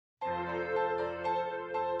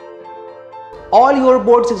all your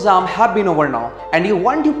boards exam have been over now and you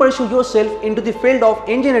want to pursue yourself into the field of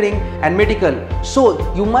engineering and medical,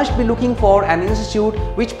 so you must be looking for an institute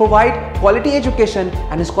which provide quality education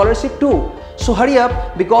and scholarship too. So hurry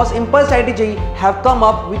up, because IITJEE have come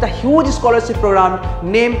up with a huge scholarship program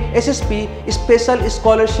named SSP Special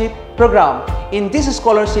Scholarship Program. In this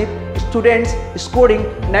scholarship, students scoring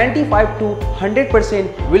 95 to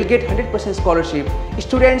 100% will get 100% scholarship.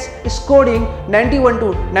 Students scoring 91 to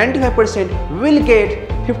 95% will get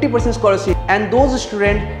 50% scholarship, and those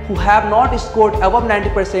students who have not scored above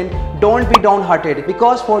 90%, don't be downhearted,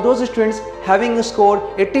 because for those students having a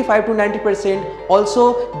score 85 to 90%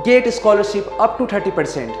 also get scholarship up to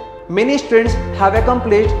 30%. Many students have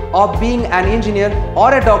accomplished of being an engineer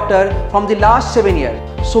or a doctor from the last 7 years.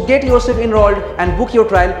 So get yourself enrolled and book your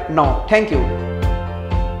trial now. Thank you.